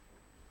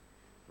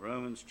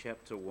Romans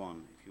chapter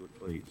 1, if you would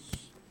please.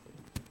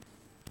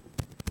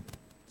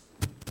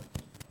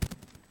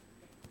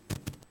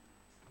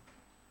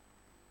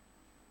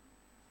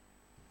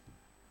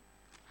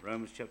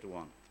 Romans chapter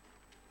 1.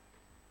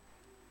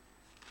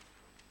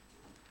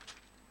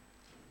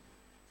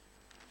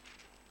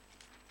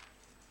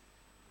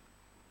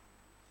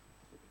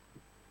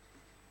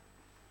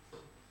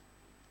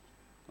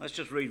 Let's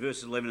just read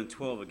verses 11 and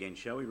 12 again,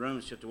 shall we?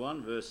 Romans chapter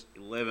 1, verse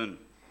 11.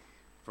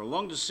 For I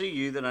long to see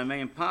you, that I may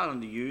impart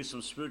unto you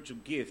some spiritual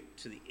gift,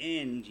 to the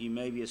end ye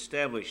may be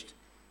established.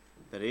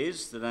 That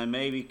is, that I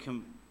may be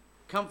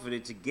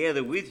comforted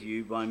together with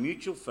you by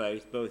mutual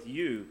faith, both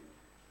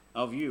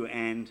of you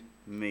and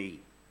me.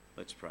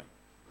 Let's pray.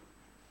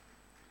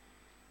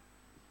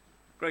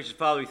 Gracious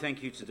Father, we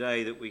thank you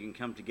today that we can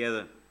come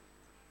together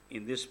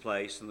in this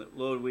place, and that,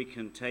 Lord, we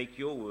can take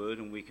your word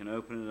and we can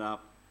open it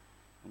up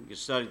and we can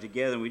study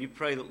together. And we do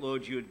pray that,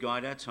 Lord, you would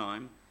guide our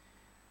time.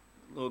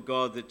 Lord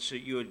God, that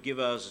you would give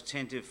us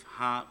attentive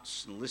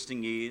hearts and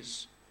listening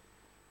ears.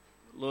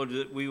 Lord,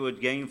 that we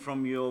would gain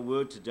from your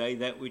word today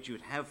that which you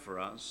would have for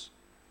us.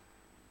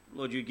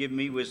 Lord, you give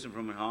me wisdom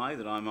from on high,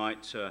 that I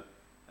might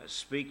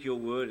speak your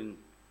word in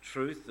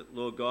truth, that,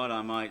 Lord God,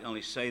 I might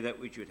only say that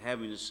which you would have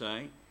me to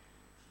say,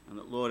 and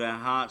that, Lord, our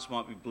hearts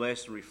might be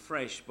blessed and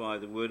refreshed by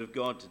the word of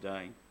God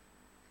today.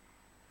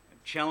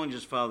 Challenge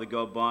us, Father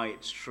God, by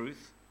its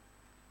truth,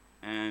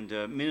 and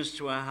minister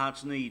to our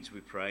hearts' needs, we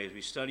pray, as we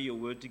study your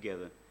word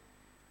together.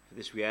 For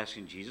this we ask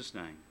in Jesus'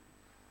 name.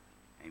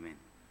 Amen.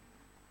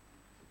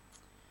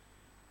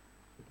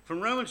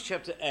 From Romans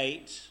chapter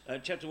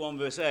 1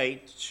 verse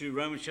 8 to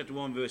Romans chapter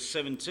 1 verse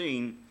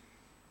 17,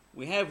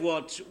 we have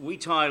what we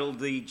titled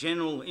the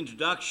general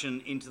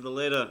introduction into the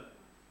letter.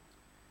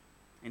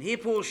 And here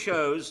Paul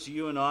shows to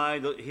you and I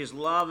that his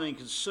love and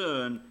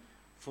concern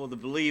for the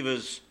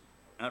believers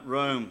at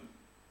Rome.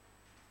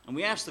 And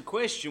we ask the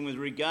question with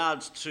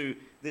regards to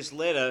this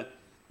letter,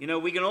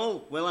 we can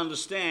all well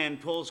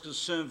understand Paul's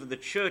concern for the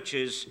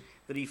churches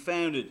that he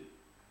founded.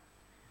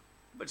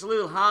 But it's a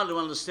little hard to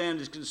understand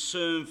his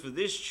concern for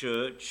this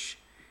church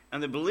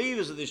and the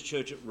believers of this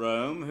church at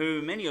Rome,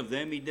 who many of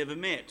them he'd never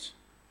met.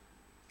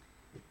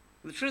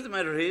 The truth of the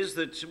matter is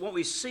that what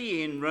we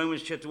see in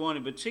Romans chapter 1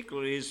 in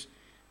particular is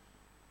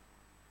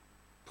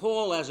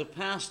Paul as a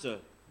pastor,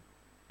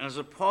 as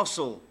an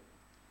apostle,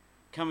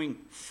 coming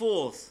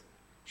forth,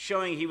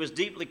 showing he was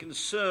deeply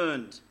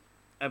concerned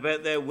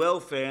about their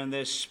welfare and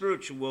their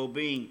spiritual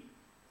well-being.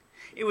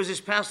 It was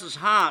his pastor's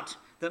heart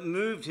that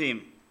moved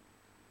him.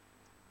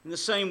 In the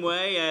same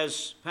way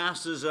as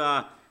pastors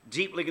are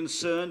deeply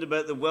concerned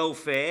about the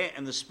welfare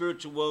and the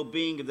spiritual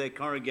well-being of their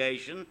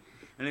congregation,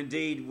 and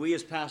indeed we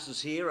as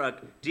pastors here are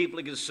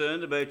deeply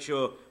concerned about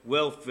your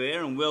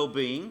welfare and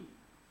well-being,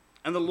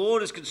 and the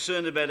Lord is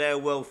concerned about our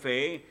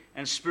welfare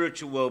and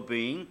spiritual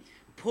well-being,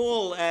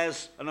 Paul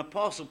as an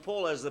apostle,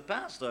 Paul as the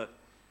pastor,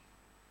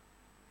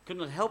 could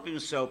not help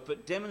himself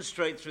but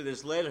demonstrate through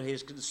this letter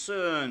his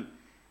concern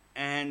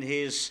and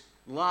his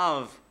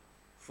love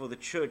for the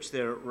church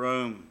there at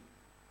Rome.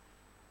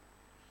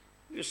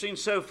 We've seen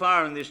so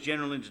far in this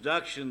general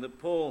introduction that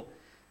Paul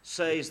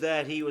says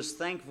that he was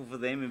thankful for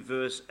them in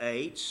verse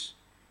 8,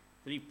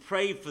 that he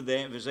prayed for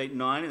them, verse 8 and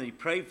 9, and that he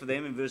prayed for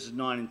them in verses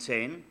 9 and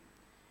 10.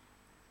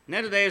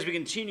 Now today, as we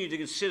continue to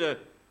consider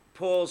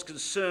Paul's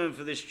concern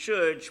for this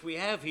church, we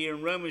have here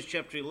in Romans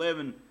chapter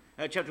 1,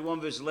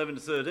 verse 11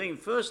 to 13,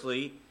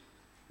 firstly,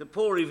 that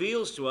Paul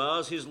reveals to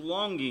us his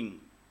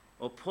longing,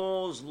 or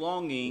Paul's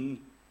longing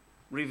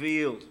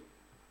revealed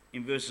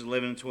in verses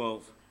 11 and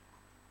 12.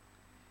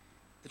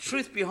 The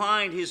truth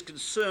behind his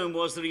concern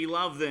was that he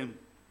loved them.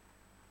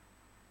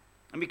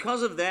 And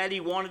because of that, he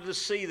wanted to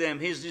see them.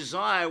 His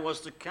desire was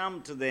to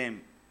come to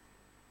them.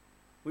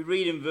 We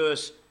read in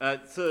verse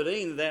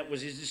 13 that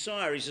was his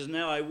desire. He says,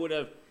 "Now I would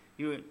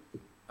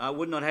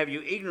not have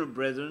you ignorant,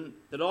 brethren,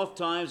 that oft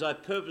times I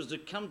purposed to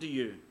come to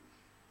you,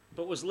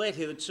 but was let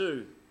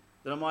hitherto,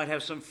 that I might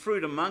have some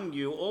fruit among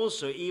you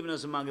also, even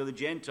as among other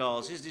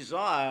Gentiles." His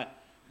desire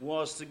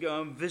was to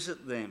go and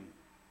visit them,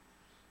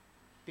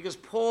 because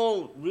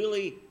Paul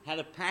really had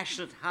a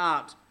passionate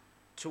heart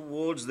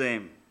towards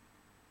them.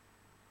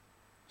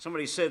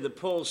 Somebody said that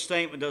Paul's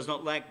statement does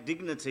not lack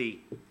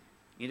dignity,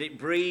 yet it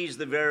breathes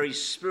the very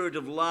spirit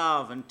of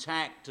love and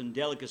tact and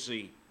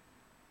delicacy.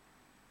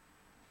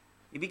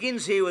 He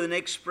begins here with an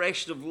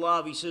expression of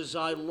love. He says,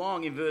 "I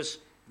long," in verse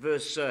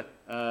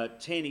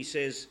 10, he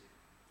says,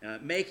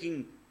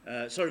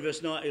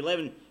 verse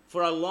 11,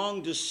 "For I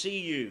long to see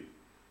you."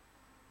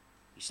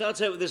 He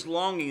starts out with this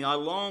longing, "I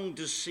long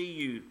to see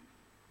you."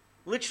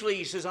 Literally,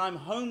 he says, "I'm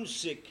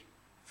homesick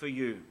for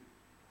you."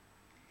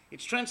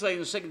 It's translated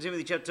in 2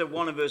 Timothy chapter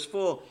 1 and verse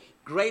 4,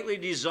 "greatly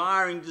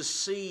desiring to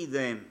see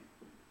them."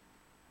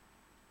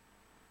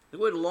 The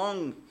word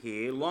long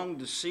here, "long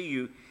to see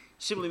you,"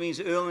 simply means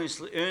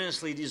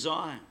earnestly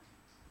desire.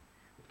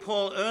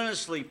 Paul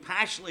earnestly,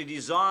 passionately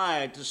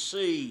desired to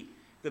see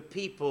the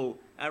people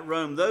at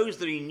Rome, those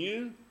that he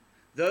knew,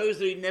 those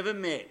that he'd never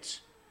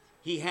met.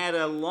 He had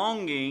a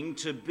longing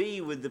to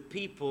be with the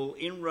people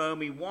in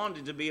Rome. He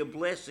wanted to be a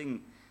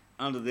blessing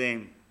unto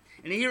them.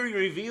 And here he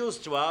reveals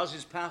to us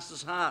his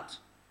pastor's heart.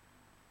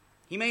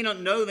 He may not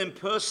know them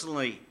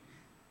personally.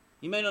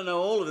 He may not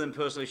know all of them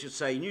personally, I should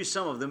say. He knew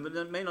some of them,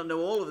 but may not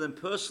know all of them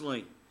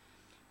personally.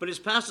 But his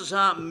pastor's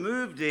heart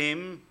moved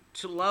him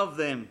to love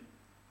them.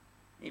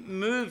 It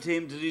moved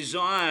him to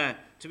desire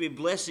to be a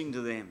blessing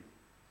to them.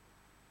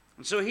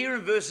 And so here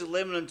in verses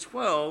 11 and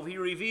 12, he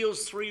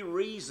reveals 3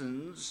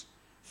 reasons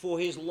for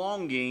his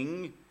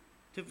longing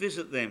to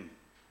visit them.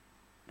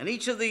 And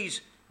each of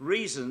these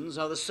reasons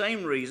are the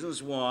same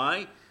reasons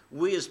why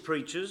we as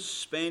preachers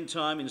spend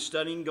time in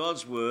studying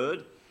God's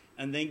Word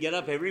and then get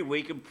up every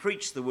week and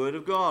preach the Word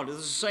of God. It's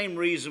the same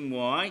reason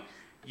why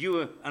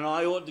you and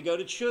I ought to go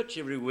to church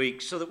every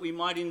week, so that we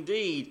might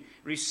indeed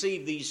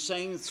receive these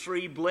same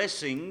 3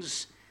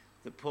 blessings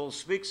that Paul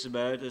speaks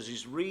about as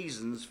his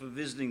reasons for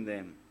visiting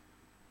them.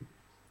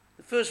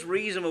 The first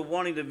reason for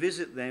wanting to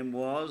visit them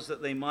was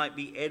that they might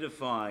be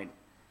edified.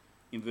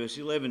 In verse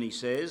 11 he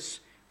says,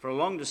 "For I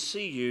long to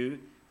see you,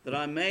 that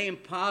I may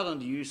impart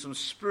unto you some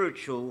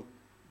spiritual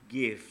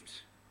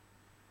gift."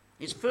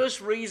 His first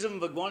reason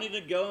for wanting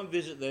to go and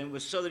visit them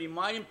was so that he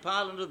might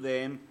impart unto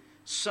them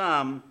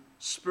some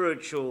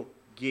spiritual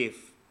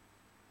gift.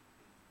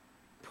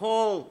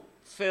 Paul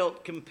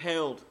felt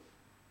compelled.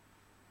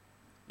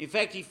 In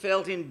fact, he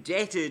felt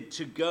indebted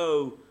to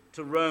go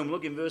to Rome.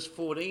 Look in verse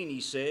 14,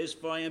 he says,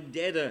 "For I am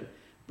debtor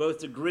both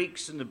to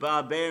Greeks and to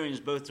barbarians,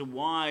 both to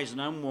wise and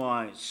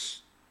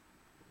unwise."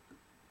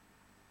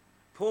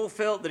 Paul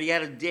felt that he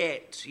had a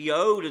debt, he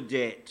owed a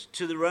debt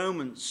to the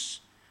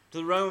Romans, to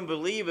the Roman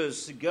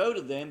believers, to go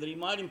to them, that he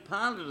might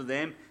impart to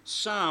them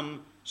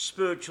some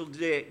spiritual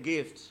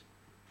gift.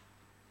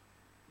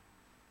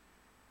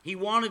 He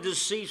wanted to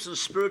see some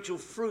spiritual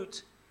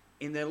fruit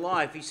in their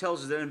life. He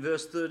tells us that in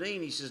verse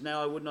 13, he says,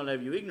 "Now I would not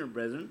have you ignorant,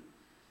 brethren,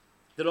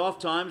 that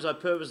oft times I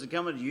purposed to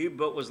come unto you,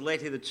 but was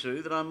let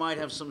hitherto, that I might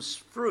have some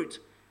fruit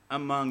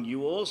among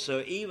you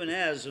also, even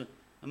as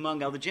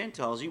among other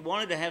Gentiles." He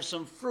wanted to have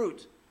some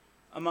fruit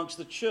amongst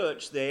the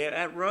church there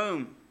at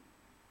Rome.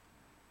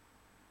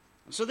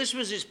 So this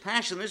was his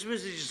passion, this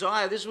was his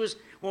desire, this was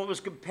what was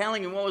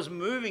compelling and what was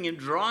moving and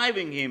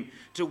driving him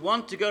to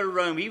want to go to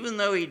Rome. Even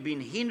though he'd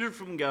been hindered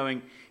from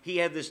going, he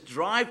had this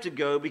drive to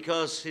go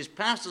because his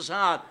pastor's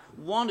heart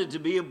wanted to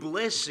be a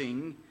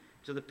blessing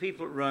to the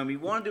people at Rome. He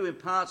wanted to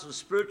impart some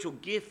spiritual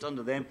gift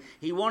unto them.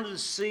 He wanted to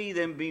see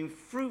them being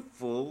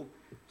fruitful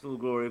to the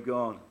glory of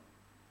God.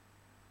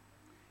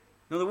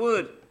 Now the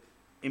word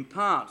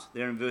impart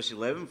there in verse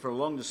 11, "For I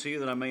long to see you,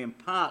 that I may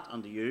impart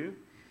unto you."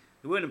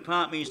 The word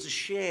impart means to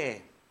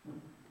share,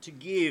 to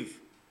give,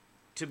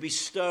 to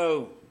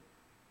bestow.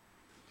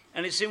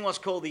 And it's in what's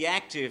called the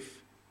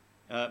active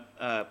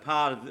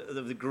part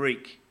of the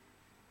Greek.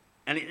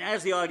 And it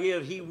has the idea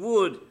of he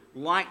would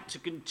like to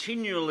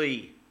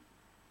continually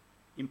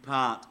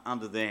impart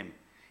unto them.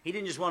 He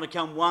didn't just want to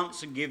come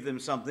once and give them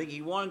something.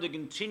 He wanted to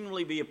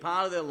continually be a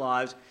part of their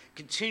lives,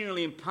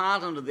 continually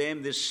impart unto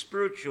them this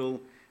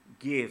spiritual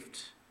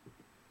gift.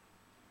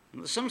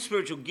 And some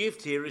spiritual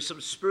gift here is some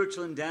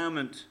spiritual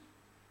endowment,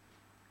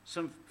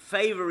 some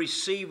favor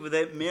received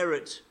without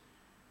merit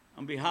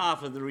on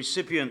behalf of the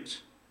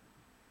recipient.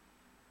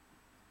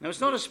 Now,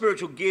 it's not a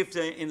spiritual gift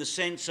in the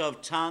sense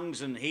of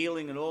tongues and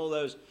healing and all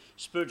those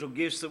spiritual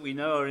gifts that we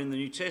know are in the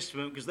New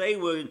Testament, because they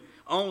were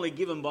only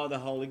given by the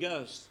Holy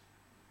Ghost,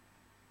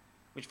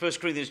 which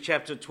 1 Corinthians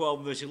chapter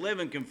 12 verse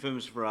 11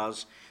 confirms for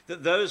us,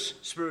 that those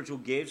spiritual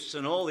gifts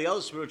and all the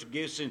other spiritual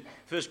gifts in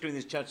 1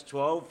 Corinthians chapter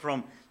 12,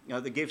 from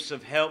the gifts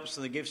of helps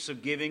and the gifts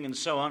of giving and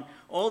so on,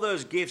 all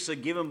those gifts are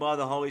given by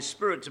the Holy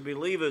Spirit to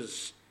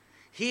believers.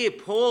 Here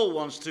Paul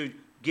wants to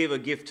give a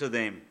gift to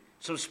them,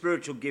 some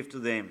spiritual gift to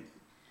them.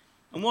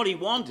 And what he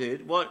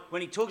wanted,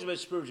 when he talks about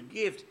spiritual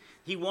gift,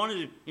 he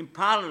wanted to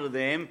impart to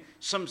them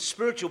some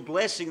spiritual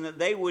blessing that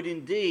they would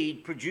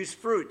indeed produce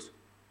fruit.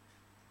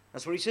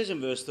 That's what he says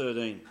in verse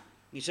 13.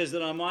 He says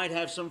that I might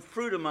have some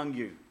fruit among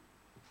you.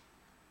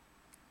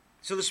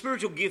 So the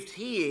spiritual gift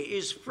here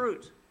is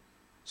fruit,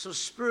 some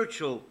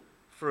spiritual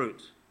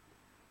fruit.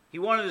 He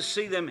wanted to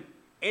see them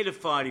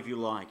edified, if you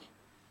like.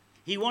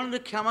 He wanted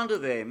to come unto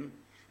them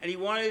and he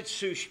wanted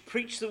to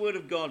preach the word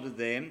of God to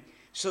them,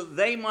 so that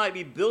they might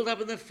be built up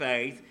in the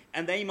faith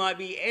and they might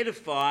be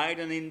edified,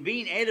 and in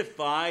being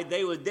edified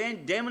they would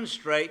then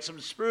demonstrate some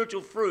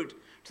spiritual fruit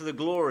to the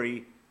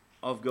glory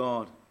of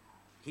God.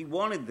 He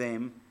wanted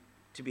them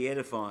to be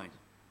edified.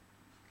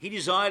 He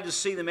desired to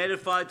see them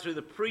edified through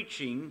the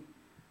preaching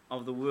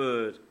of the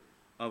word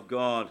of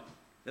God,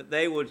 that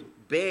they would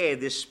bear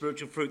this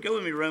spiritual fruit. Go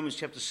with me to Romans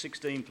chapter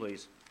 16,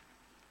 please.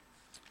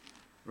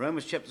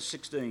 Romans chapter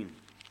 16.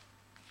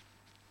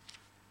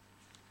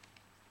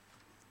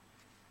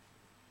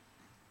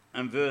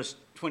 And verse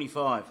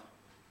 25.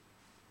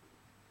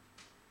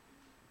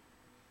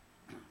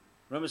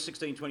 Romans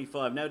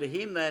 16:25. Now to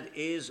him that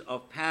is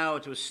of power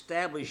to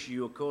establish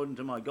you according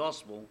to my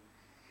gospel,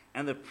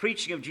 and the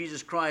preaching of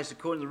Jesus Christ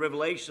according to the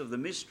revelation of the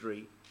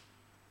mystery,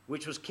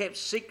 which was kept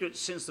secret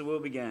since the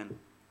world began,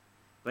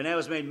 but now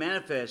is made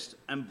manifest,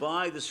 and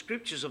by the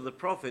scriptures of the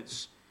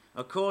prophets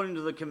according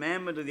to the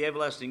commandment of the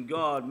everlasting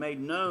God, made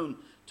known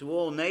to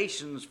all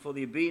nations for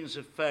the obedience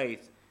of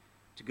faith.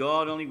 To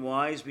God only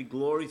wise be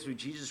glory through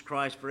Jesus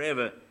Christ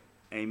forever.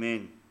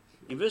 Amen.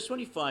 In verse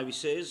 25 he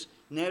says,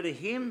 now to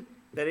him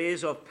that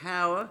is of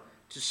power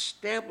to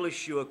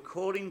establish you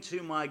according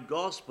to my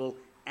gospel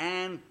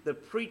and the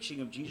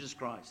preaching of Jesus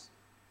Christ.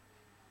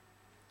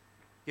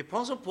 The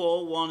Apostle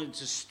Paul wanted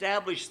to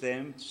establish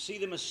them, to see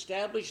them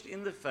established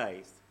in the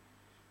faith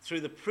through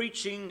the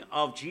preaching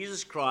of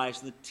Jesus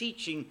Christ, the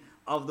teaching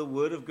of the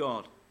Word of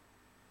God,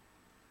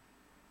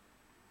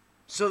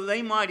 so that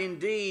they might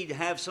indeed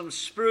have some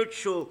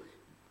spiritual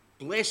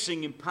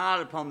blessing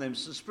imparted upon them,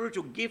 some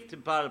spiritual gift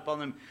imparted upon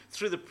them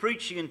through the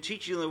preaching and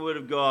teaching of the Word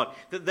of God,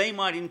 that they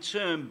might in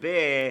turn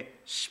bear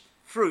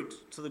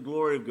fruit to the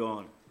glory of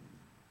God.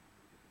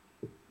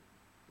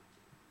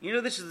 You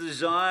know, this is the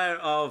desire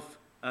of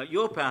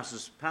your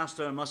pastors,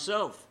 pastor and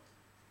myself.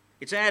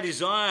 It's our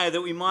desire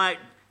that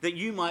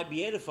you might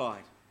be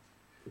edified,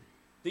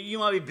 that you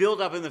might be built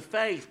up in the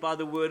faith by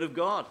the Word of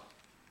God.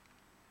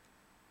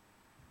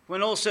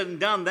 When all's said and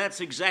done,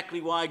 that's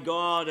exactly why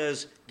God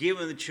has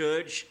given the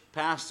church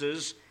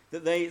pastors,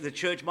 that the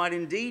church might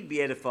indeed be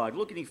edified.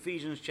 Look at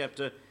Ephesians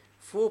chapter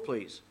 4,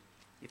 please.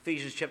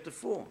 Ephesians chapter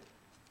 4.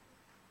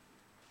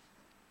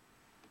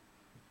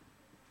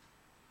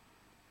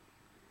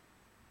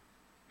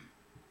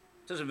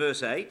 It says in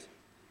verse 8,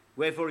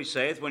 wherefore he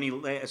saith, when he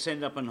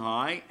ascended up on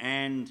high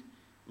and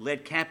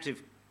led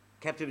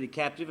captivity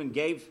captive and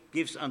gave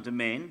gifts unto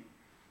men,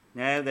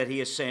 now that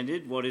he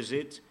ascended, what is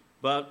it?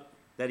 But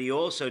that he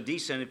also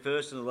descended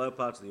first in the low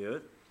parts of the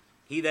earth.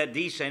 He that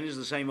descended is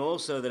the same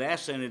also that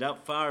ascended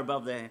up far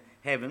above the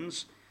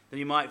heavens, that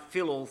he might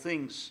fill all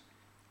things.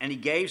 And he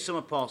gave some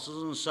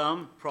apostles and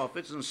some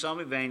prophets and some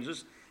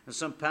evangelists and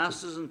some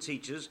pastors and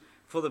teachers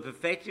for the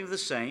perfecting of the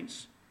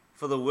saints,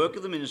 for the work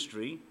of the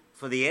ministry,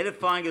 for the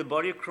edifying of the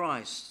body of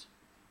Christ,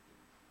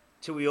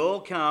 till we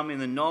all come in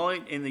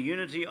the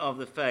unity of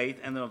the faith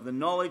and of the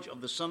knowledge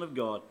of the Son of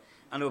God,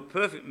 unto a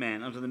perfect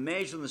man, unto the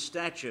measure and the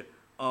stature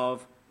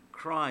of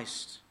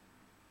Christ.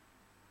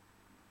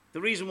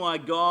 The reason why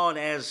God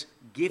has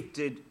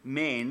gifted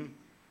men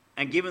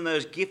and given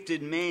those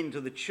gifted men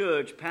to the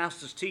church,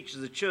 pastors, teachers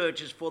of the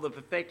church, is for the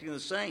perfecting of the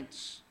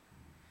saints,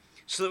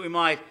 so that we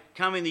might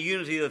come in the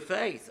unity of the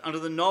faith, unto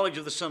the knowledge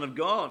of the Son of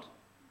God,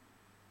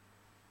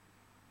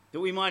 that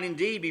we might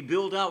indeed be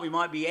built up, we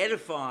might be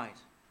edified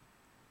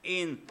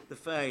in the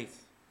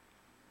faith,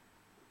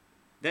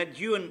 that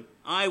you and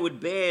I would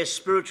bear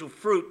spiritual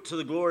fruit to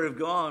the glory of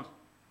God.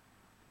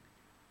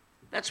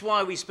 That's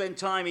why we spend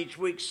time each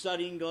week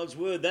studying God's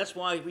Word. That's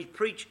why we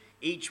preach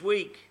each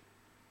week,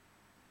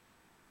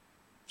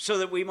 so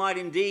that we might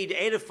indeed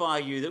edify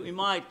you, that we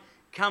might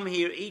come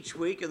here each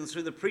week and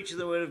through the preaching of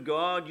the Word of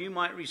God, you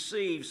might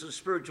receive some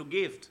spiritual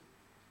gift.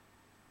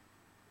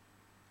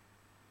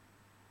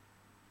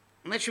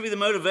 And that should be the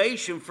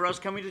motivation for us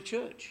coming to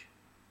church,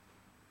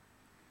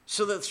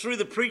 so that through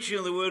the preaching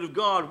of the Word of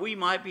God, we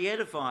might be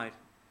edified,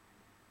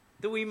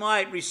 that we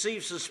might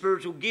receive some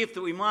spiritual gift,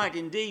 that we might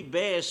indeed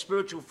bear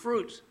spiritual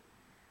fruit,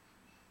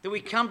 that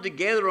we come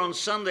together on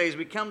Sundays,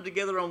 we come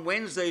together on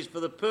Wednesdays for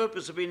the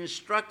purpose of being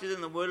instructed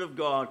in the Word of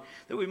God,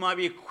 that we might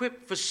be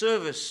equipped for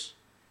service,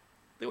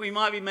 that we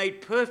might be made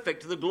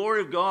perfect to the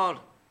glory of God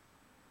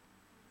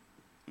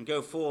and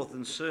go forth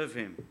and serve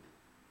Him.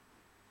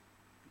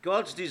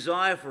 God's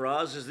desire for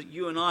us is that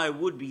you and I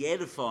would be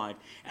edified,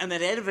 and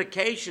that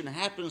edification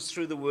happens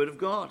through the Word of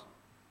God.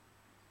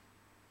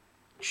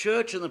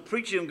 Church and the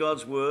preaching of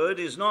God's Word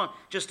is not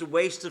just a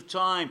waste of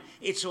time.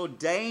 It's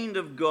ordained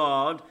of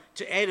God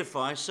to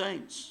edify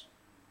saints.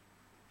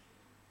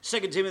 2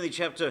 Timothy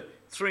chapter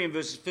 3 and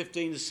verses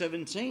 15 to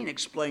 17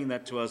 explain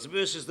that to us, the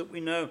verses that we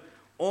know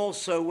all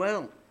so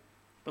well.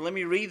 But let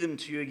me read them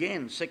to you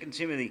again. 2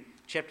 Timothy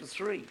chapter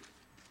 3,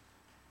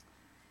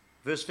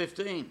 verse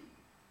 15.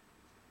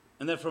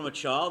 And that from a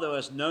child thou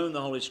hast known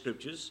the Holy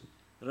Scriptures,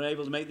 that are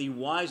able to make thee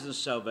wise in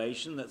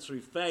salvation, that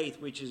through faith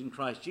which is in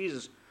Christ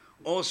Jesus,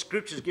 all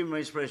Scripture is given by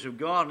inspiration of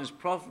God, and is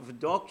profitable for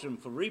doctrine,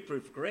 for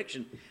reproof, for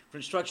correction, for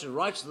instruction of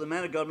righteousness, that the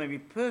man of God may be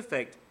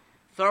perfect,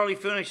 thoroughly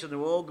furnished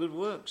unto all good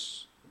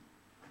works.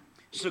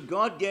 So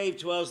God gave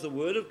to us the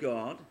Word of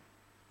God,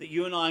 that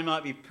you and I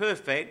might be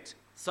perfect,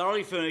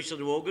 thoroughly furnished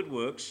unto all good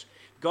works.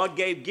 God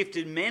gave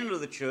gifted men to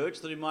the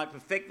church, that he might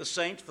perfect the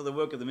saints for the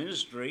work of the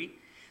ministry.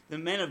 The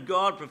men of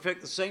God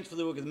perfect the saints for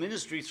the work of the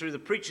ministry through the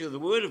preaching of the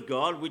Word of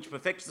God, which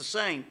perfects the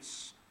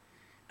saints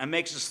and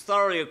makes us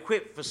thoroughly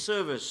equipped for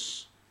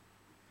service.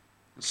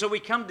 And so we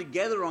come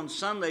together on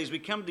Sundays, we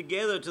come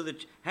together to the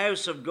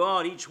house of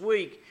God each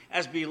week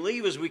as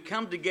believers. We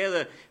come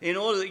together in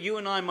order that you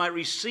and I might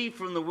receive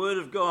from the Word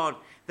of God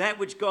that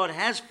which God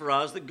has for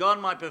us, that God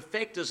might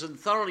perfect us and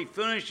thoroughly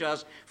furnish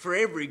us for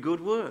every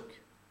good work.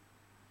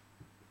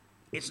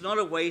 It's not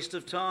a waste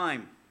of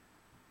time.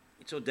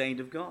 It's ordained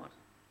of God.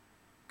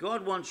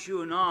 God wants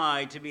you and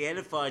I to be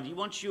edified. He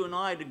wants you and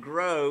I to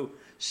grow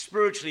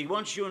spiritually. He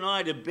wants you and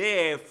I to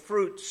bear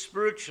fruit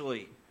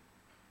spiritually.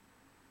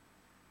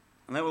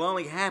 And that will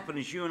only happen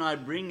as you and I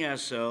bring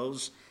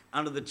ourselves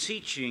under the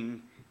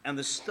teaching and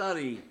the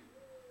study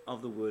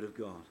of the Word of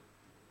God.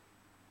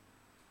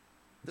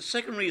 The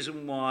second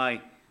reason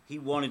why he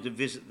wanted to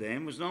visit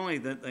them was not only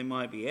that they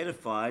might be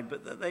edified,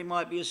 but that they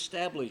might be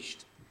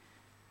established.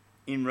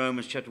 In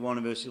Romans chapter 1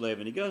 and verse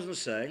 11, he goes on to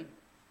say,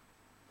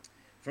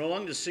 "For I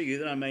long to see you,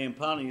 that I may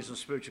impart on you some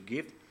spiritual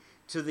gift,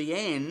 to the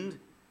end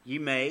you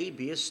may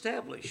be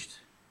established."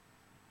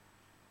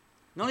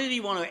 Not only did he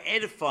want to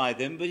edify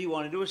them, but he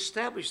wanted to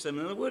establish them.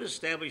 And the word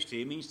established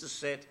here means to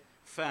set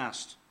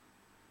fast,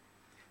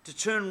 to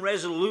turn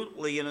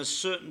resolutely in a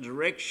certain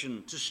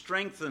direction, to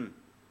strengthen,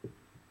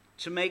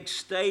 to make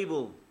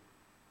stable,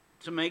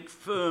 to make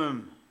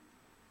firm.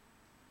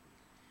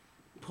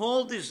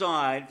 Paul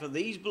desired for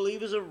these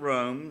believers of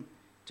Rome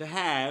to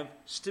have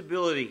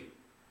stability,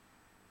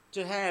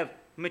 to have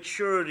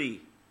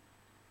maturity.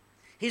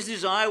 His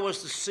desire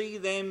was to see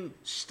them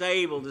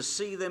stable, to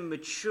see them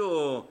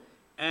mature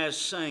as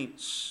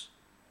saints,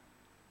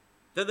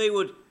 that they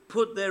would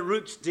put their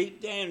roots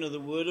deep down to the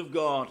Word of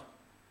God,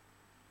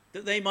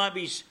 that they might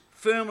be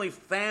firmly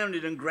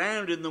founded and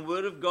grounded in the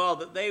Word of God,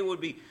 that they would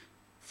be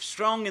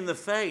strong in the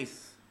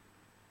faith,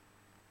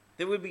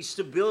 there would be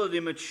stability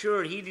and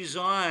maturity.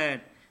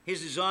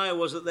 His desire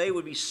was that they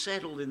would be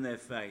settled in their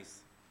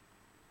faith.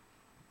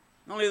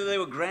 Not only that they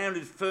were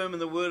grounded firm in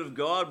the Word of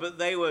God, but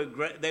they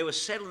were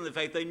settled in the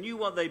faith. They knew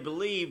what they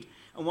believed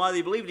and why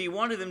they believed. He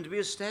wanted them to be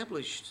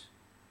established.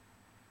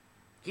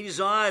 He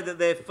desired that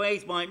their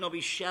faith might not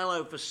be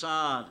shallow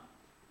facade,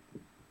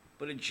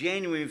 but a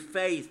genuine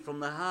faith from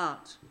the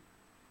heart.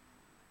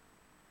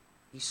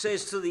 He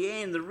says to the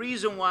end, the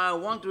reason why I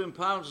want to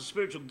impart a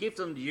spiritual gift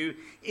unto you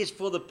is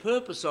for the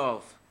purpose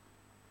of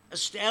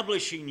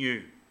establishing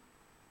you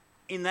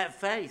in that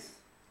faith.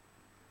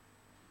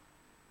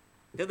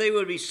 That they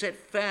would be set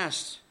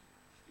fast,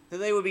 that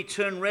they would be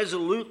turned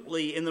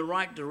resolutely in the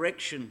right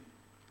direction.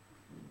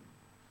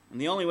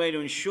 And the only way to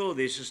ensure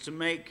this is to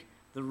make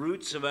the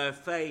roots of our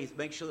faith,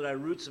 make sure that our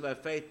roots of our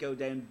faith go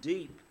down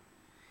deep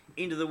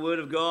into the Word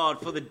of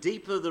God. For the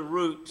deeper the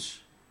root,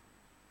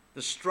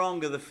 the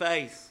stronger the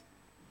faith.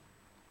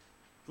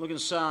 Look in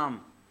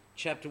Psalm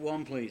chapter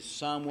 1, please.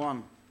 Psalm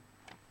 1.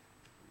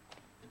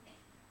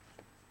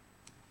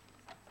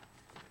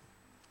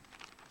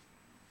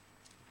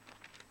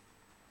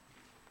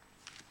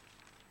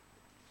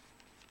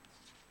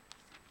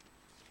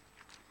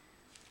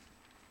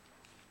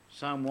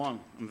 Psalm 1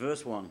 and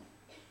verse 1.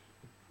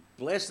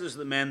 Blessed is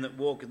the man that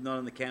walketh not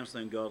in the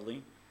counsel of the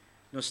ungodly,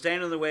 nor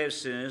stand in the way of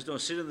sinners, nor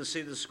sit in the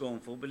seat of the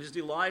scornful, but his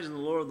delight is in the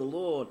law of the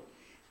Lord.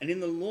 And in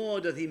the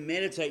Lord doth he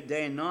meditate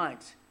day and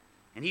night.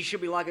 And he shall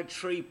be like a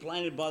tree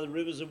planted by the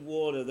rivers of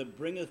water, that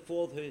bringeth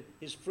forth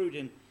his fruit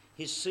in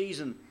his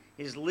season.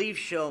 His leaf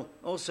shall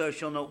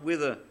not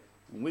wither,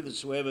 and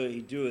whithersoever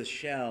he doeth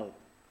shall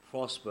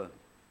prosper.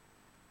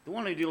 The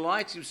one who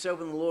delights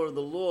himself in the law of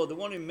the Lord, the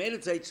one who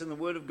meditates in the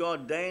word of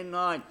God day and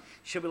night,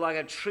 shall be like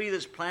a tree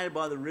that's planted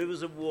by the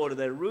rivers of water.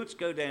 Their roots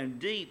go down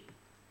deep,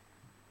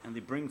 and they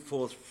bring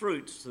forth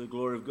fruits to the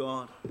glory of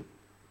God.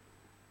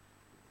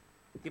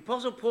 The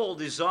Apostle Paul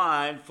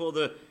desired for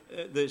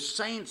the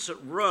saints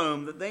at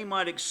Rome that they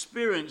might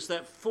experience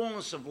that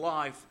fullness of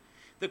life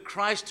that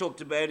Christ talked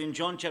about in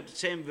John chapter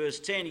 10, verse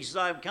 10. He says,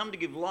 I have come to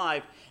give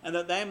life, and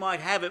that they might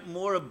have it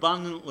more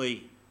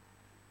abundantly.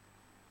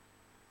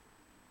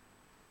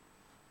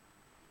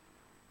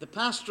 The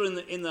pastor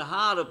in the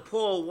heart of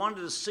Paul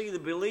wanted to see the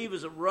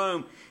believers at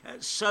Rome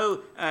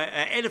so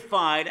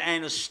edified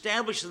and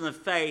established in the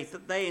faith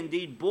that they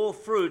indeed bore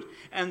fruit,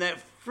 and that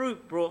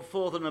fruit brought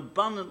forth an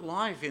abundant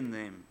life in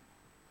them.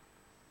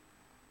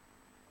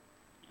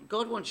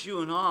 God wants you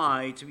and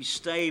I to be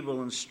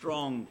stable and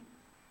strong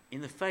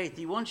in the faith.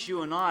 He wants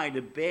you and I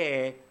to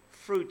bear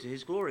fruit to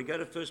his glory. Go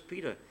to 1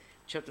 Peter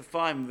chapter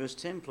 5 and verse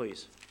 10,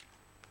 please.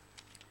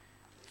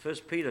 1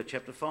 Peter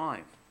chapter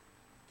 5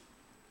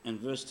 and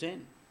verse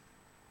 10.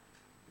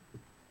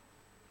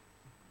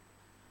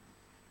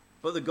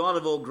 But the God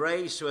of all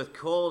grace, who hath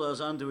called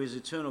us unto his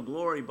eternal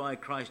glory by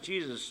Christ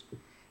Jesus,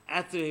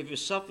 after he hath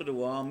suffered a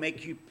while,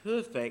 make you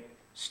perfect,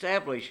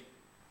 establish,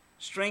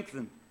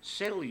 strengthen,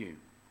 settle you.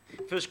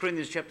 1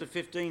 Corinthians chapter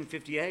 15,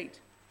 58.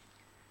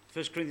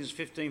 1 Corinthians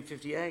 15,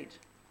 58.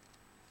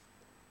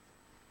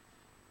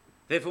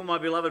 Therefore, my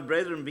beloved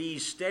brethren, be ye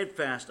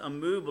steadfast,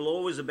 unmovable,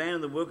 always abounding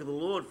in the work of the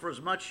Lord, for as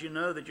much as you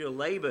know that your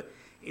labour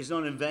is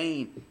not in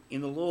vain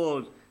in the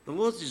Lord. The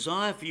Lord's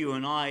desire for you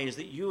and I is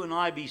that you and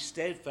I be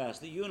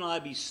steadfast, that you and I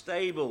be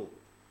stable,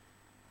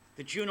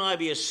 that you and I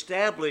be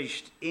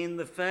established in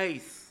the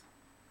faith.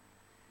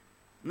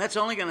 And that's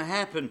only going to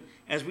happen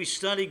as we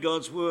study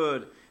God's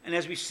Word and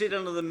as we sit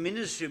under the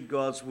ministry of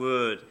God's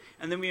Word,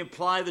 and then we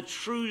apply the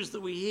truths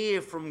that we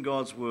hear from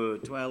God's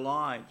Word to our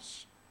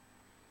lives.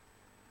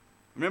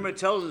 Remember, it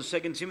tells us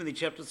in 2 Timothy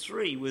chapter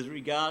 3 with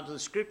regard to the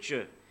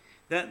Scripture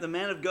that the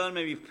man of God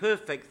may be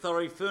perfect,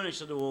 thoroughly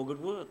furnished unto all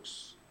good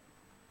works.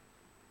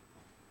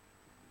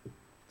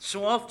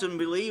 So often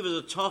believers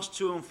are tossed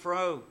to and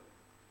fro,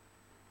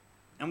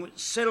 and we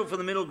settle for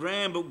the middle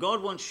ground, but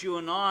God wants you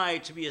and I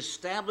to be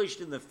established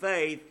in the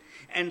faith,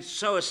 and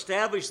so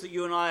established that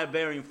you and I are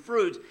bearing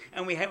fruit,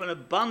 and we have an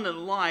abundant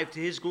life to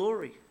his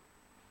glory.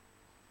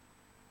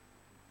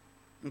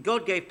 And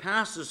God gave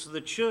pastors to the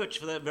church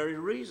for that very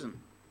reason.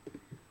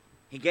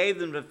 He gave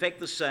them to perfect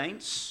the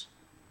saints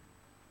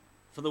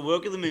for the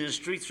work of the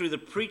ministry through the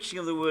preaching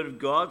of the word of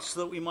God,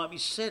 so that we might be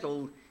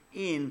settled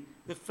in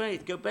the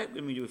faith. Go back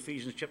with me to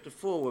Ephesians chapter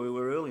 4, where we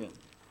were earlier.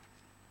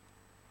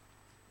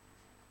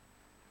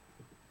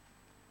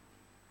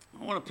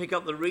 I want to pick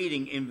up the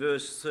reading in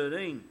verse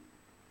 13.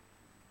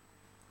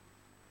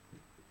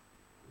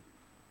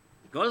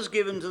 God has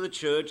given to the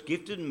church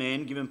gifted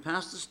men, given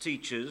pastors,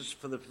 teachers,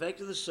 for the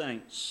perfect of the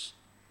saints.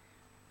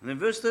 And in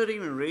verse 13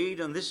 we read,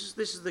 and this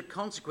is the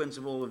consequence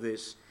of all of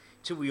this,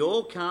 till we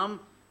all come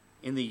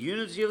in the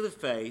unity of the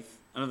faith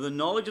and of the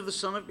knowledge of the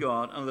Son of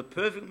God, and of the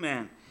perfect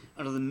man,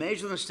 and of the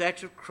measure and the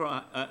stature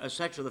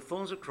of the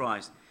fullness of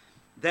Christ,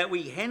 that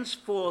we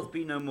henceforth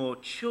be no more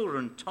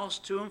children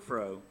tossed to and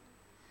fro,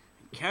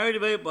 carried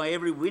about by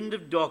every wind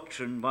of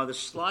doctrine, by the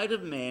sleight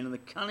of men and the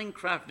cunning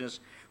craftiness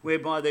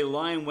whereby they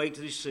lie in wait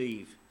to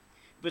deceive,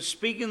 but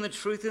speaking the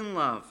truth in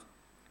love,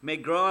 may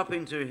grow up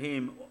into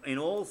him in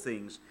all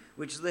things,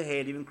 which is the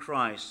head, even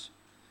Christ,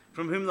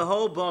 from whom the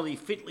whole body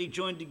fitly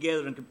joined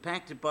together and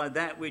compacted by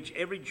that which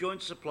every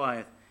joint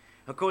supplieth,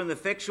 according to the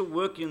effectual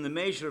working in the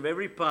measure of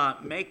every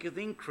part, maketh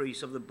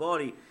increase of the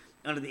body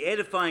unto the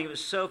edifying of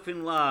itself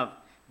in love.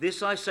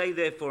 This I say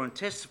therefore, and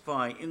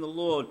testify in the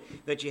Lord,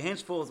 that ye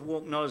henceforth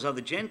walk not as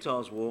other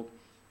Gentiles walk,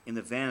 in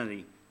the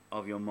vanity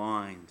of your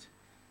mind.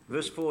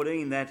 Verse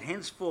 14, that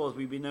henceforth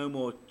we be no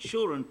more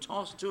children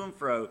tossed to and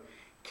fro,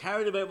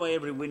 carried about by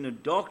every wind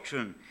of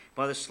doctrine,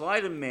 by the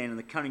sleight of men and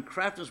the cunning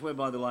craftiness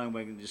whereby the lying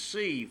way can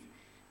deceive,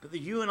 but that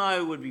you and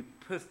I would be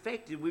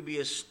perfected, would be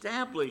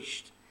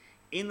established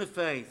in the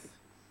faith.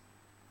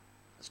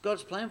 That's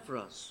God's plan for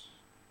us.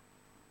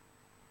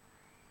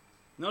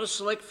 Not a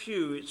select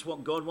few, it's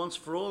what God wants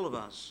for all of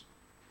us.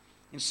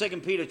 In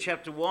 2 Peter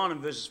chapter 1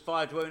 and verses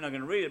 5 to 8, I'm not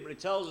going to read it, but it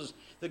tells us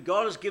that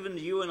God has given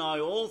to you and I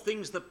all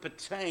things that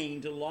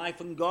pertain to life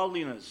and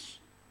godliness.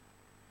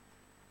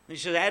 And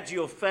he says, add to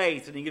your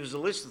faith, and he gives us a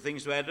list of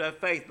things to add to our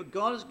faith. But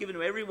God has given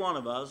to every one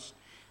of us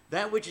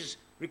that which is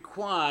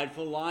required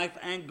for life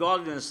and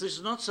godliness. This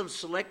is not some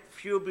select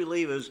few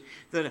believers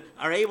that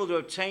are able to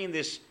obtain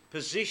this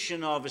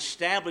position of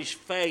established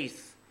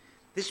faith.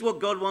 This is what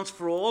God wants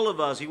for all of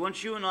us. He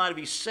wants you and I to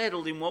be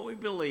settled in what we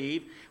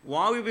believe,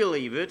 why we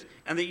believe it,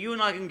 and that you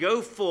and I can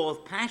go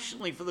forth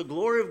passionately for the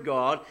glory of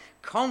God,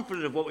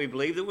 confident of what we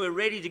believe, that we're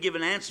ready to give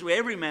an answer to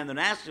every man that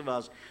asks of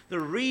us the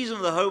reason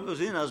of the hope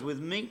is in us with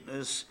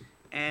meekness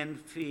and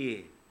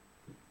fear.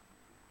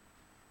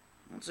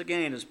 Once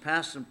again, as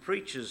pastors and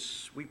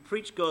preachers, we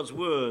preach God's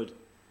word,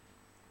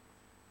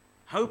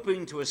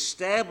 hoping to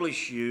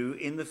establish you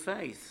in the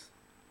faith.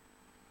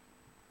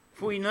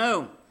 For we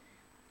know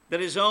that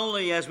it's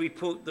only as we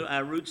put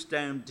our roots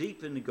down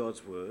deep into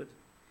God's word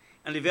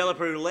and develop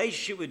a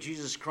relationship with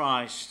Jesus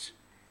Christ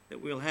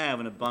that we'll have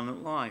an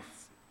abundant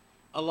life.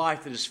 A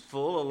life that is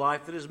full, a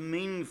life that is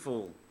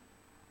meaningful.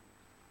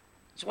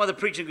 It's why the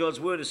preaching of God's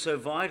word is so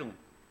vital.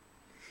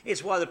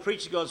 It's why the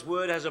preaching of God's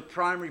word has a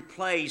primary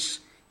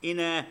place in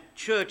our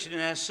church and in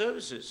our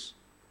services.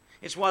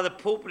 It's why the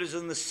pulpit is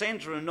in the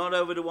center and not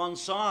over to one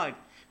side.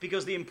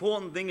 Because the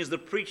important thing is the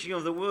preaching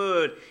of the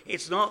word.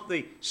 It's not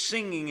the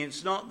singing,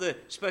 it's not the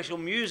special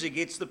music,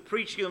 it's the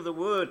preaching of the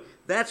word.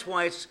 That's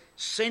why it's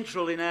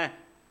central in our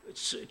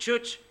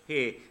church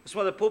here. That's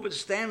why the pulpit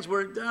stands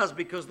where it does,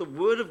 because the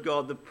word of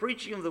God, the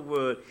preaching of the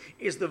word,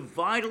 is the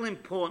vital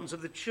importance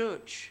of the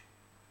church.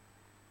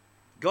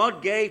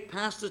 God gave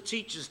pastor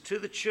teachers to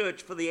the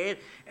church for the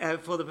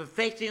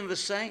perfecting of the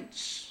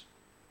saints,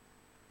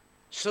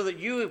 so that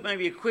you may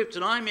be equipped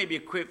and I may be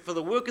equipped for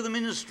the work of the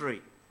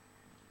ministry,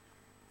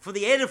 for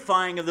the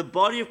edifying of the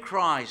body of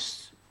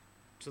Christ,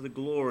 to the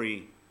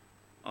glory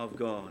of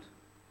God.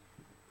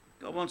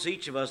 God wants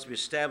each of us to be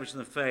established in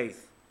the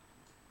faith,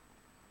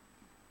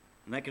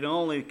 and that can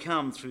only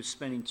come through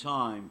spending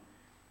time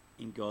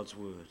in God's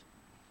word.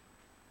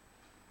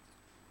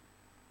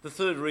 The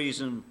third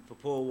reason for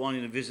Paul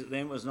wanting to visit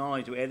them was not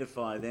only to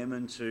edify them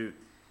and to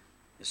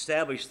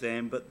establish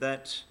them, but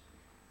that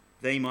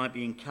they might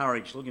be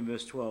encouraged. Look in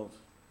verse 12.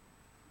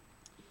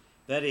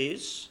 That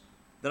is,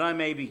 that I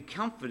may be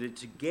comforted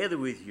together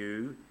with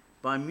you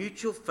by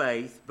mutual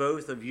faith,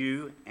 both of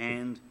you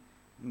and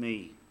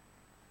me.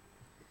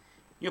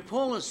 You know,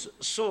 Paul has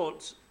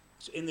sought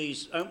in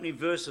these opening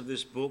verses of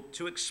this book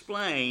to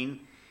explain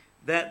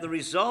that the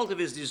result of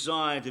his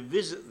desire to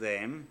visit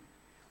them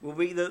will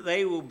be that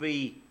they will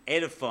be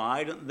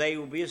edified and they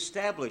will be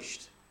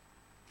established.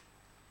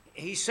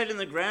 He set in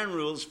the ground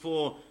rules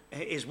for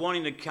his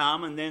wanting to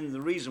come, and then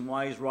the reason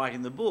why he's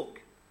writing the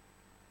book.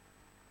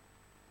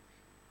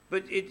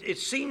 But it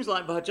seems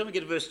like by the time we get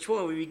to verse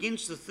 12, he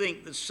begins to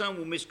think that some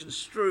will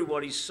misconstrue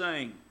what he's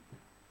saying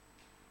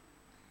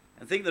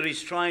and think that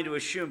he's trying to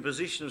assume a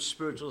position of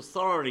spiritual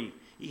authority.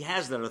 He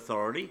has that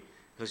authority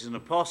because he's an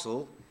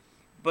apostle,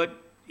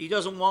 but he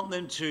doesn't want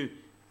them to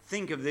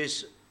think of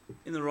this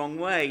in the wrong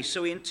way.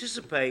 So he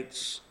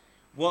anticipates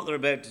what they're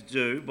about to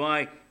do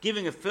by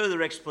giving a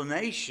further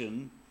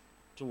explanation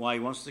to why he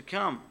wants to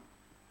come.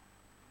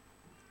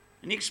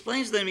 And he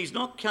explains to them he's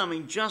not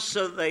coming just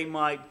so that he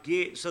might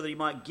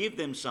give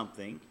them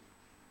something.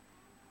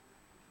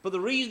 But the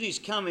reason he's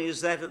coming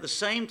is that at the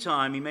same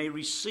time he may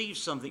receive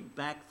something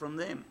back from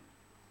them.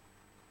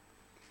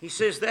 He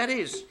says,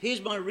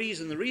 here's my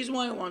reason. The reason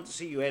why I want to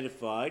see you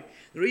edified,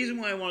 the reason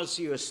why I want to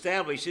see you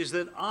established is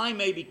that I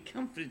may be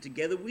comforted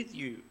together with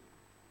you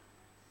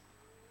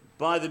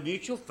by the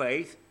mutual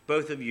faith,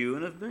 both of you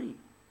and of me.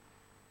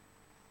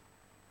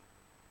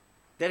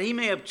 That he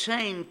may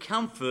obtain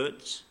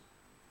comfort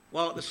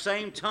while at the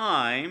same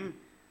time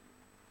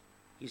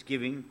he's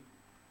giving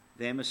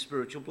them a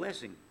spiritual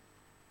blessing.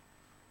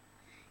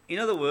 In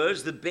other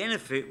words, the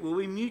benefit will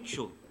be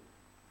mutual.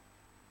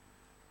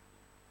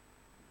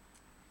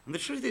 And the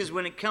truth is,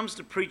 when it comes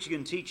to preaching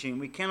and teaching,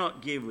 we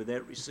cannot give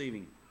without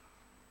receiving.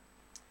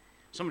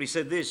 Somebody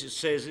said this, it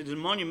says, it is a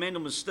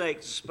monumental mistake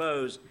to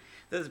suppose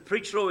that the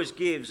preacher always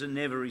gives and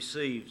never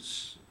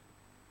receives.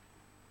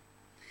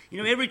 You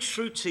know, every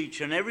true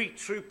teacher and every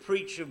true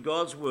preacher of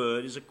God's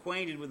word is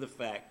acquainted with the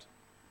fact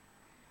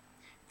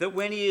that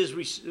when he is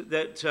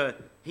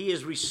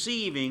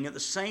receiving at the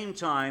same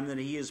time that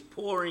he is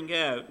pouring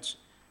out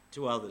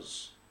to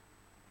others.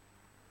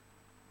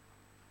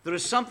 There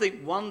is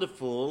something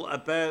wonderful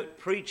about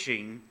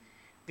preaching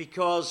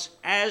because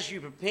as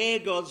you prepare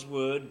God's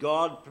word,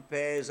 God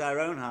prepares our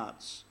own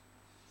hearts.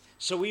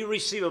 So we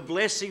receive a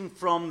blessing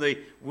from the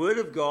word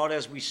of God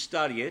as we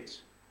study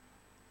it.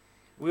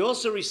 We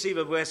also receive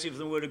a blessing from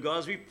the word of God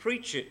as we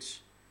preach it.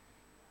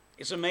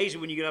 It's amazing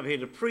when you get up here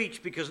to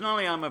preach because not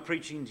only am I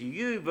preaching to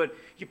you, but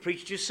you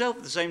preach to yourself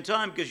at the same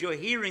time because you're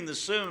hearing the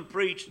sermon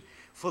preached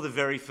for the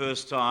very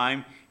first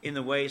time in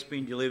the way it's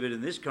been delivered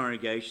in this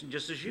congregation,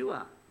 just as you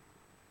are.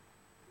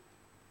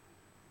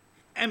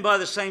 And by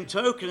the same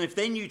token, if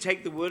then you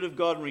take the word of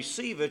God and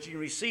receive it, you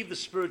receive the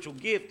spiritual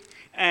gift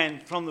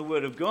and from the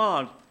word of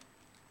God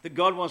that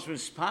God wants to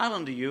impart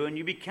unto you, and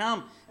you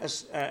become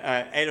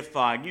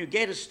edified, and you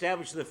get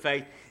established in the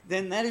faith,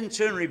 then that in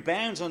turn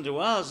rebounds unto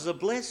us as a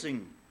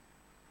blessing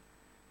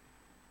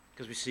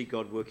because we see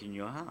God working in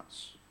your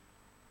hearts.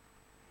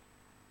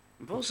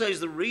 And Paul says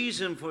the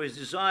reason for his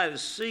desire to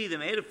see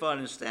them edified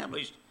and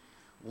established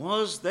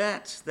was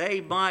that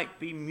they might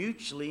be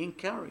mutually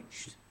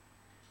encouraged.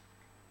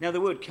 Now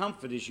the word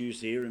comfort is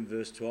used here in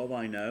verse 12,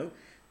 I know,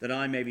 that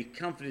I may be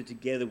comforted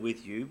together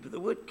with you, but the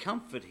word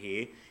comfort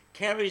here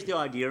carries the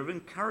idea of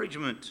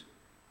encouragement.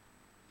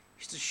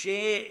 It's to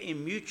share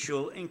in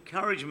mutual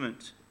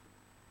encouragement.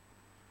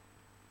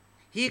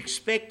 He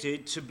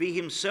expected to be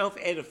himself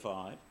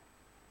edified,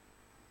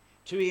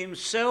 to be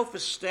himself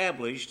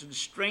established and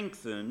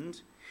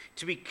strengthened,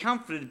 to be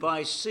comforted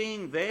by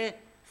seeing their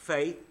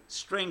faith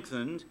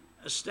strengthened,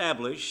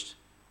 established,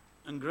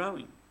 and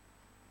growing.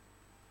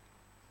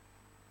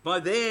 By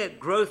their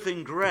growth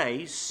in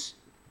grace,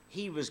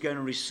 he was going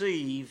to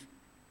receive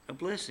a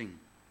blessing.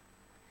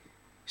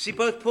 See,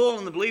 both Paul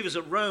and the believers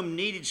at Rome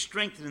needed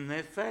strengthening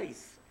their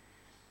faith.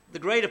 The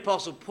great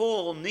apostle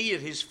Paul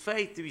needed his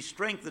faith to be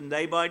strengthened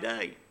day by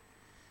day.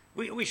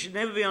 We should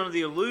never be under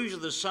the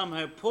illusion that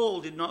somehow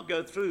Paul did not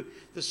go through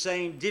the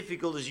same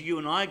difficulties you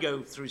and I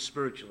go through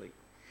spiritually.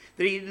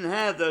 That he didn't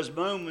have those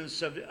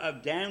moments of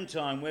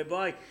downtime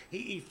whereby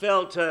he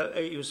felt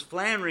he was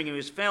floundering,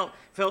 he felt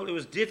it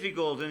was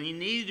difficult and he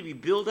needed to be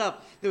built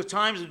up. There were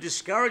times of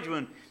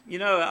discouragement. You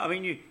know, I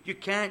mean, you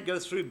can't go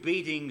through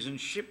beatings and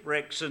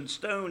shipwrecks and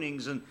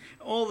stonings and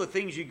all the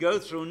things you go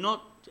through and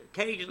not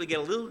occasionally get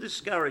a little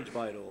discouraged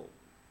by it all.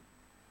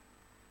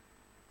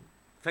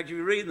 In fact, if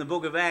you read in the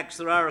book of Acts,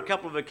 there are a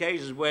couple of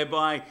occasions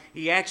whereby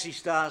he actually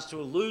starts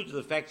to allude to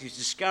the fact he's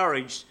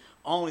discouraged,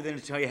 only then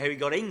to tell you how he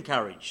got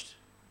encouraged.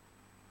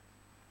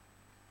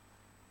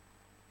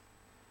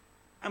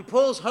 And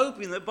Paul's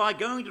hoping that by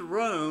going to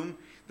Rome,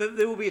 that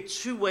there will be a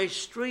two-way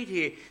street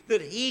here,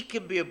 that he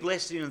can be a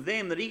blessing to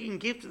them, that he can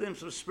give to them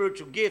some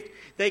spiritual gift.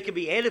 They can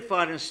be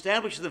edified and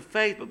established in the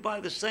faith, but by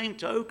the same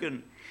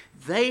token,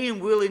 they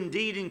will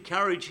indeed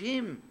encourage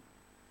him.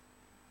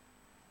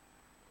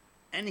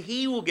 And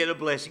he will get a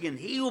blessing, and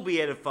he will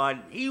be edified,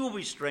 and he will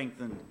be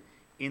strengthened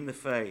in the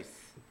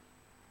faith.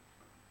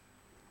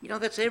 You know,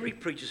 that's every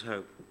preacher's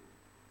hope.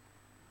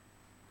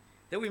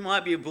 That we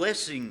might be a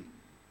blessing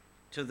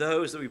to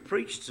those that we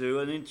preach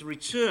to, and in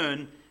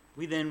return,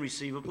 we then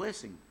receive a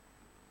blessing.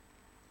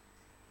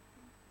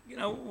 You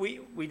know,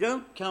 we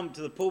don't come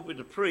to the pulpit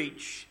to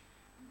preach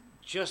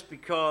just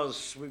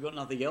because we've got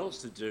nothing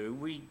else to do.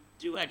 We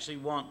do actually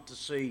want to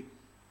see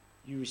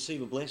you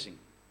receive a blessing.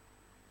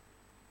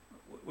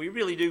 We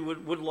really do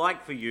would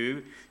like for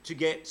you to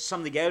get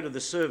something out of the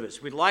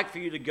service. We'd like for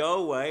you to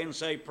go away and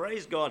say,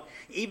 praise God,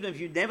 even if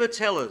you never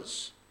tell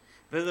us.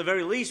 But at the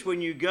very least,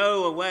 when you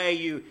go away,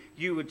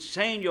 you would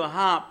say in your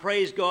heart,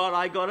 praise God,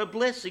 I got a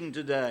blessing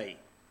today.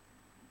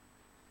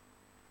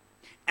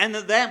 And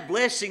that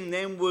blessing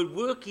then would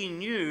work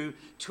in you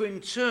to in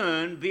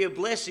turn be a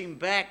blessing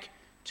back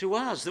to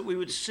us, that we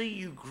would see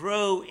you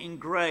grow in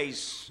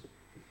grace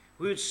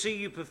we would see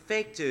you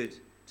perfected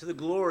to the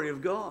glory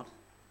of God.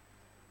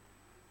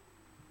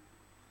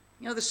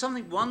 You know, there's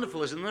something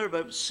wonderful, isn't there,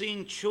 about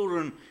seeing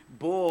children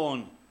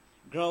born,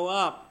 grow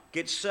up,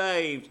 get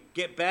saved,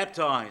 get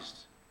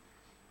baptized.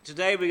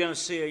 Today we're going to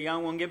see a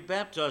young one get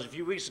baptized. A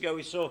few weeks ago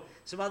we saw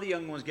some other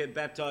young ones get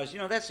baptized. You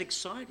know, that's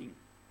exciting.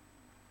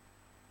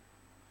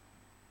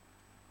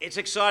 It's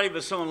exciting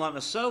for someone like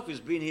myself who's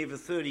been here for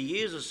 30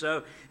 years or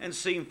so and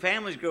seen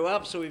families grow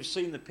up. So we've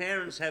seen the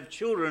parents have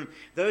children.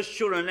 Those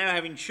children are now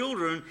having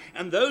children,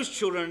 and those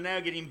children are now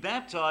getting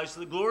baptized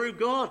to the glory of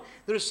God.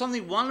 There is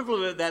something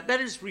wonderful about that.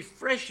 That is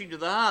refreshing to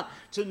the heart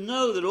to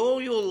know that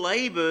all your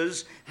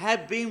labors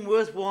have been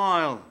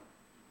worthwhile.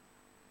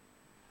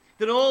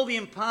 That all the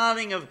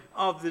imparting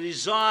of the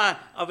desire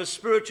of a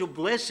spiritual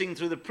blessing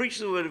through the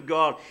preaching of the Word of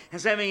God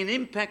has having an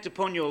impact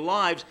upon your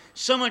lives,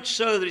 so much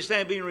so that it's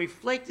now being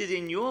reflected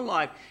in your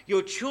life,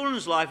 your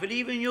children's life, and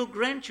even your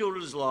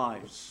grandchildren's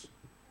lives,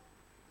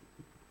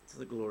 to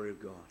the glory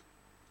of God.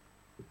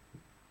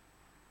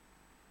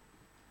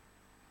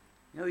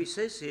 Now he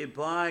says here,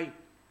 by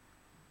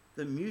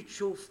the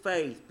mutual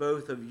faith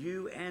both of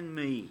you and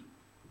me.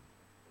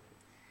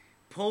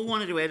 Paul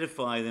wanted to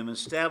edify them,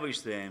 establish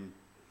them,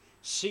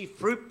 see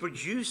fruit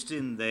produced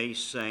in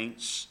these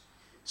saints,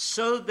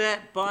 so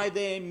that by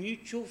their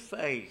mutual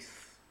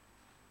faith,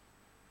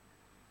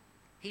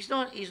 he's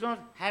not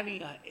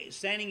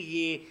standing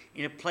here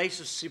in a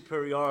place of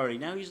superiority.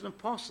 Now he's an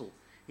apostle.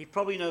 He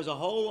probably knows a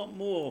whole lot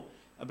more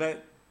about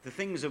the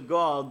things of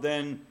God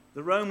than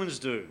the Romans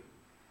do.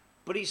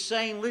 But he's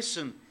saying,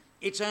 listen,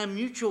 it's our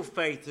mutual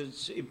faith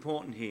that's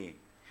important here.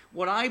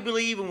 What I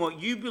believe and what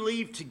you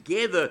believe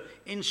together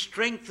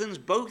strengthens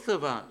both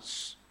of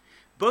us.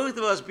 Both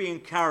of us be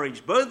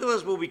encouraged. Both of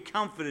us will be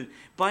comforted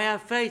by our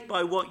faith,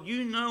 by what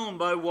you know and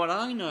by what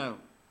I know.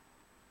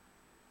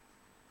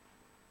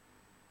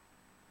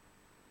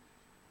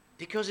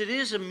 Because it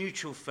is a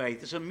mutual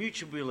faith. It's a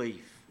mutual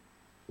belief.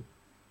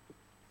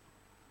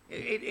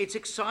 It's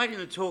exciting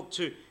to talk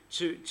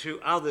to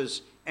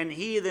others and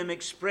hear them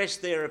express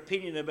their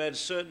opinion about a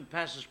certain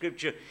passage of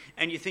Scripture,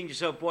 and you think to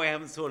yourself, boy, I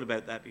haven't thought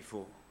about that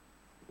before.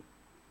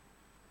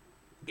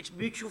 It's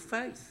mutual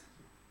faith.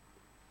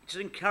 It's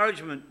an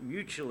encouragement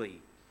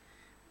mutually.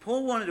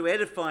 Paul wanted to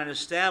edify and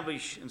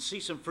establish and see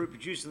some fruit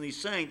produced in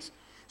these saints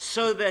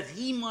so that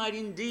he might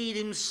indeed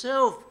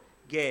himself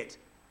get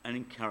an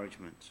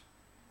encouragement.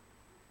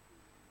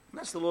 And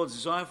that's the Lord's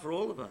desire for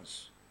all of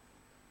us.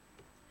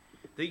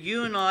 That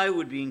you and I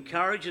would be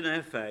encouraged in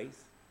our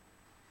faith,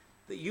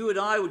 that you and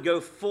I would go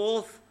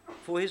forth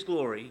for his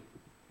glory,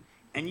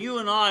 and you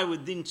and I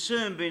would in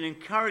turn be an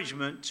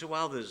encouragement to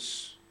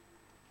others.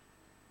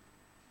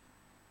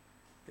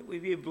 That we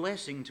be a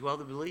blessing to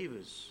other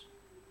believers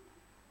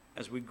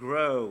as we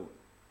grow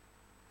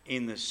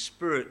in the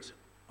Spirit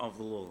of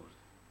the Lord.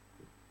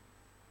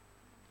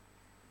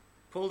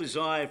 Paul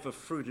desired for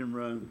fruit in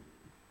Rome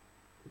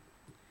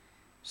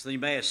so that he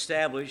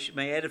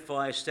may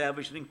edify,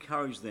 establish, and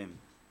encourage them.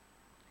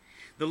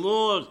 The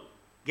Lord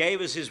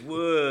gave us his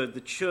word,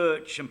 the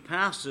church and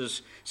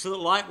pastors, so that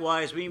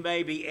likewise we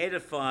may be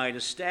edified,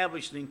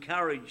 established, and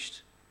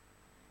encouraged.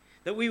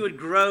 That we would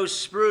grow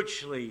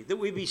spiritually, that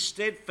we be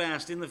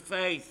steadfast in the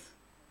faith.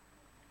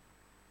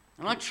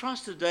 And I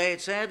trust today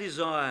it's our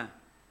desire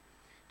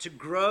to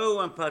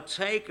grow and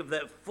partake of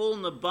that full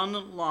and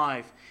abundant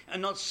life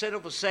and not settle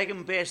for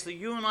second best, that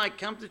you and I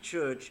come to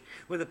church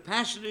with a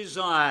passionate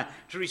desire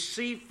to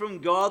receive from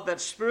God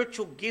that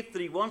spiritual gift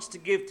that he wants to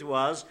give to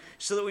us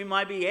so that we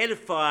might be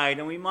edified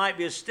and we might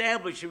be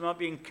established, we might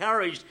be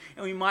encouraged,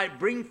 and we might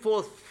bring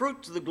forth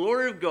fruit to the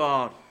glory of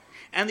God.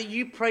 And that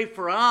you pray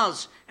for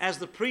us as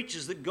the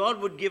preachers, that God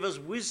would give us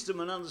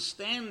wisdom and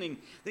understanding,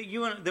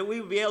 that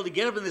we would be able to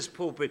get up in this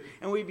pulpit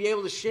and we'd be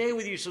able to share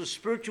with you some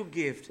spiritual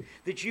gift,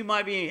 that you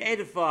might be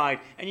edified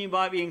and you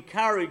might be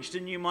encouraged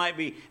and you might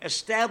be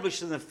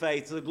established in the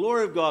faith to the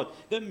glory of God,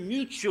 that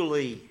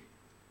mutually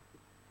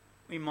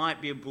we might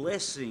be a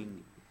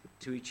blessing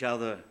to each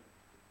other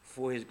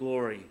for his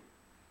glory.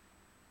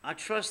 I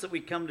trust that we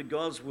come to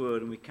God's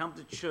word and we come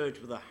to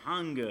church with a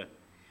hunger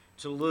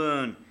to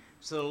learn,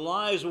 so that our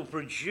lives will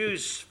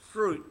produce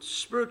fruit,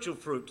 spiritual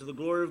fruit, to the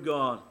glory of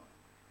God.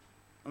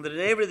 And that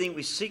in everything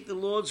we seek the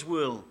Lord's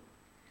will,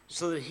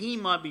 so that he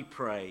might be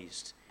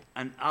praised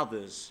and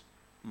others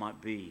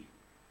might be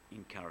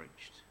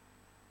encouraged.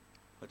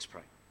 Let's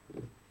pray.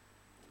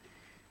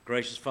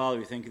 Gracious Father,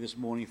 we thank you this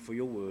morning for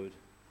your word.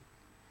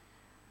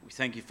 We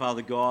thank you,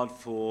 Father God,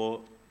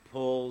 for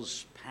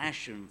Paul's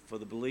passion for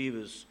the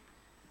believers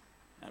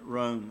at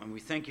Rome. And we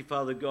thank you,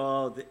 Father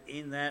God, that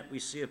in that we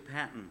see a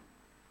pattern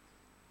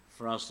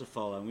for us to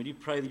follow. And we do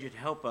pray that you'd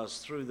help us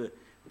through the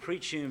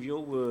preaching of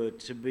your word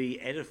to be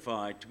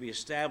edified, to be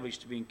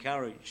established, to be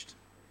encouraged.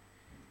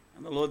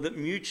 And the Lord, that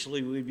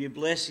mutually we'd be a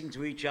blessing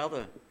to each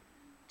other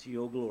to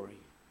your glory.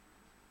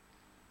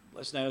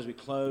 Bless now as we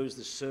close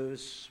the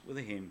service with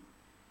a hymn.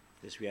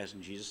 This we ask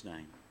in Jesus'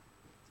 name.